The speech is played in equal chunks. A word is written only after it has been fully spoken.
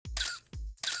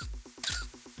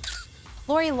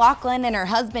Loughlin and her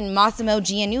husband Mossimo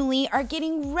Giannulli are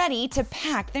getting ready to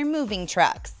pack their moving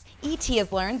trucks. ET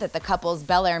has learned that the couple's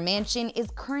Bel Air mansion is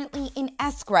currently in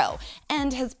escrow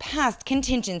and has passed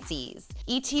contingencies.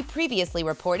 ET previously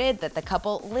reported that the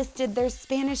couple listed their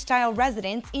Spanish-style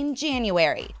residence in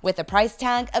January with a price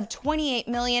tag of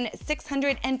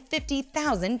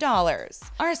 $28,650,000.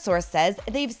 Our source says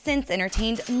they've since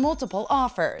entertained multiple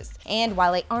offers, and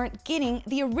while they aren't getting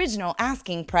the original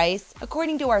asking price,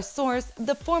 according to our source,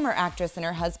 the former actress and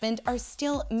her husband are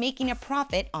still making a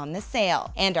profit on the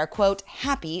sale and are, quote,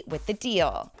 happy with the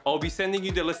deal. I'll be sending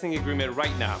you the listing agreement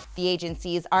right now. The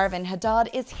agency's Arvin Haddad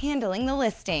is handling the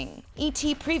listing. ET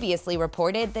previously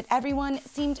reported that everyone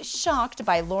seemed shocked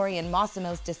by Lori and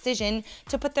Mossimo's decision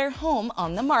to put their home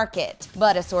on the market.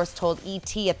 But a source told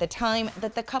ET at the time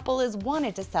that the couple has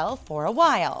wanted to sell for a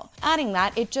while, adding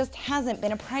that it just hasn't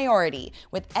been a priority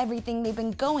with everything they've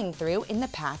been going through in the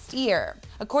past year.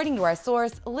 According to our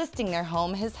source, listing their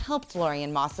home has helped Lori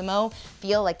and Mossimo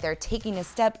feel like they're taking a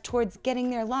step towards getting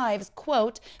their lives,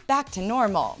 quote, back to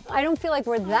normal. I don't feel like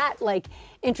we're that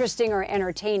interesting or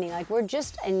entertaining. We're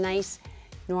just a nice,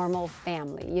 normal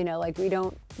family. You know, we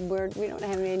don't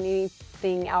have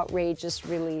anything outrageous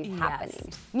really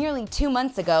happening. Nearly 2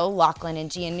 months ago, Loughlin and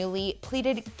Giannulli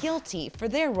pleaded guilty for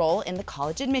their role in the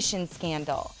college admissions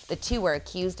scandal. The two were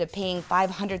accused of paying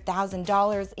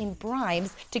 $500,000 in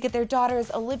bribes to get their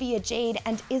daughters Olivia Jade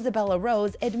and Isabella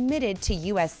Rose admitted to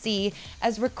USC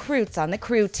as recruits on the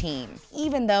crew team,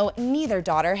 even though neither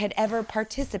daughter had ever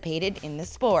participated in the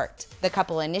sport. The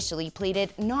couple initially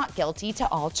pleaded not guilty to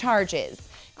all charges,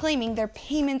 claiming their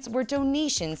payments were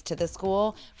donations to the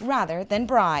school rather than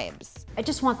bribes. I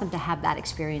just want them to have that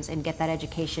experience and get that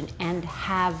education and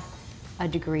have a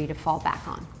degree to fall back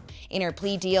on. In her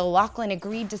plea deal, Loughlin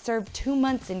agreed to serve 2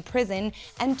 months in prison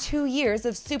and 2 years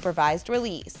of supervised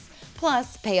release,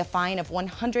 plus pay a fine of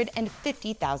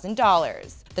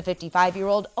 $150,000. The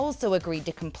 55-year-old also agreed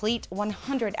to complete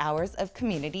 100 hours of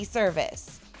community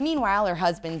service. Meanwhile, her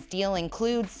husband's deal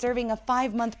includes serving a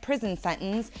 5-month prison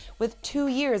sentence with 2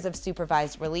 years of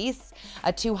supervised release,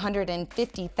 a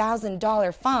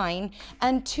 $250,000 fine,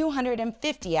 and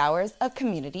 250 hours of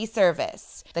community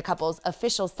service. The couple's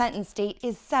official sentence date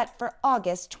is set for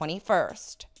August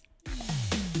 21st.